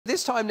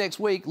This time next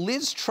week,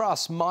 Liz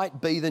Truss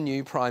might be the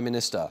new Prime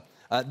Minister.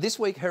 This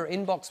week, her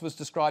inbox was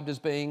described as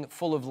being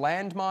full of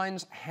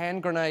landmines,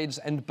 hand grenades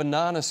and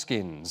banana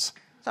skins.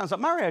 Sounds like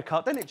Mario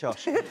Kart, doesn't it,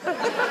 Josh?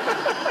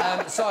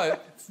 So,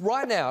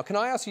 right now, can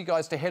I ask you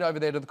guys to head over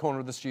there to the corner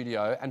of the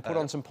studio and put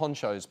on some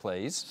ponchos,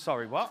 please?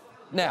 Sorry, what?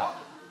 Now,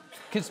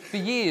 because for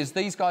years,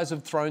 these guys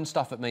have thrown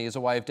stuff at me as a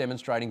way of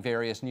demonstrating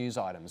various news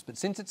items. But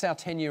since it's our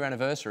 10-year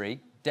anniversary,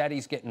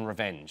 Daddy's getting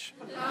revenge.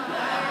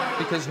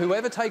 Because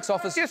whoever takes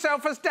office...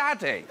 Yourself as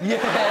Daddy?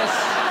 Yes!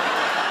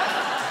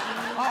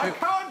 I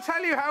can't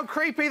tell you how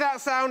creepy that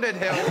sounded,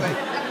 Hildy.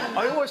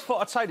 I always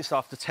thought I'd say this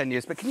after 10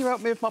 years, but can you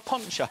help me with my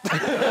poncho?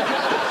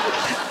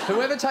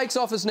 Whoever takes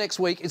office next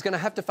week is going to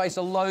have to face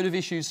a load of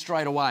issues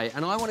straight away,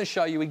 and I want to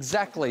show you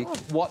exactly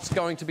what's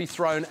going to be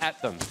thrown at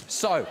them.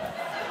 So,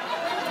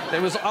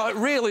 there was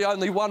really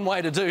only one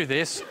way to do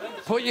this.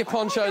 Put your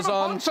ponchos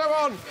on. Poncho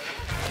on!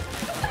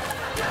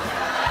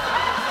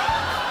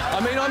 I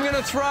mean, I'm going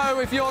to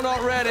throw if you're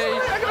not ready.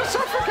 I'm going to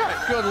suffocate.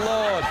 Good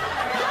Lord.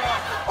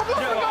 I'm not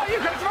the guy you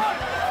can throw.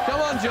 Come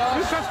on, Josh.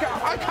 You just go.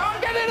 I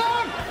can't get it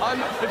on.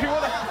 If you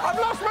want to... I've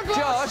lost my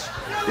glass. Josh.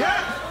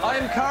 Yeah? I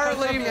am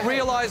currently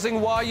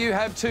realising why you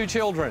have 2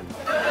 children. You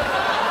see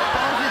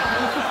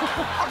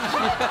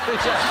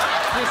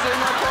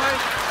my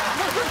point?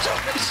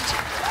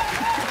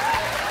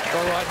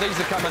 All right, these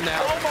are coming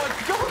now. Oh, my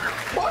God.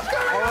 What's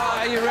going on? All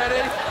right, are you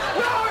ready?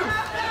 No!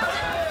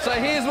 So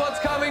here's what's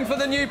coming for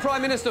the new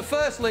Prime Minister.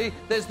 Firstly,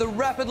 there's the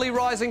rapidly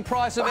rising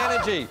price of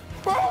energy.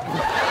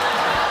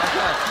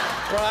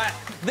 Right.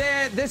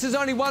 This is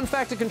only one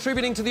factor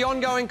contributing to the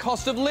ongoing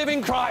cost of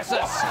living crisis.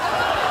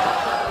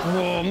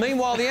 Oh,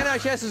 meanwhile, the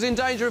NHS is in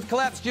danger of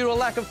collapse due to a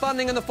lack of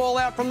funding and the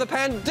fallout from the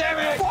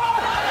pandemic.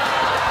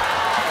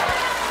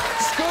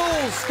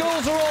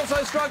 Schools are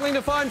also struggling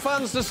to find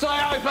funds to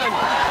stay open.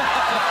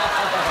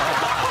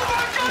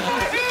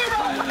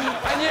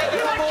 And yet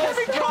there are more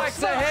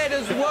strikes ahead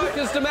as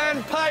workers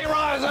demand pay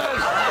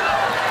rises.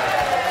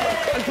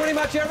 And pretty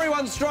much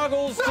everyone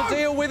struggles to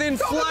deal with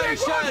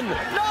inflation.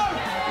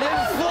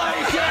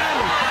 Inflation!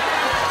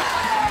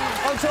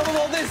 On top of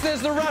all this,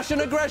 there's the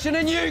Russian aggression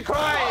in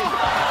Ukraine.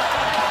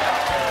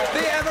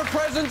 The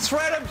ever-present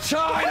threat of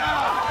China.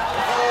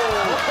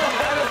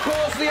 And of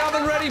course, the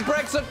oven-ready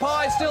Brexit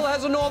pie still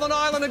has a Northern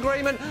Ireland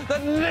agreement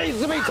that needs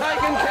to be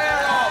taken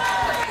care of.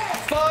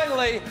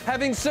 Finally,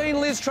 having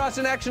seen Liz Truss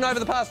in action over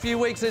the past few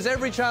weeks, there's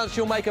every chance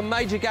she'll make a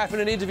major gaffe in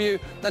an interview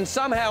and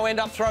somehow end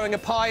up throwing a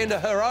pie into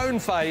her own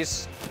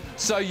face.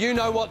 So you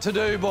know what to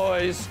do,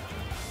 boys.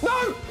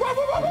 No!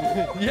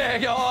 Yeah,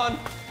 go on.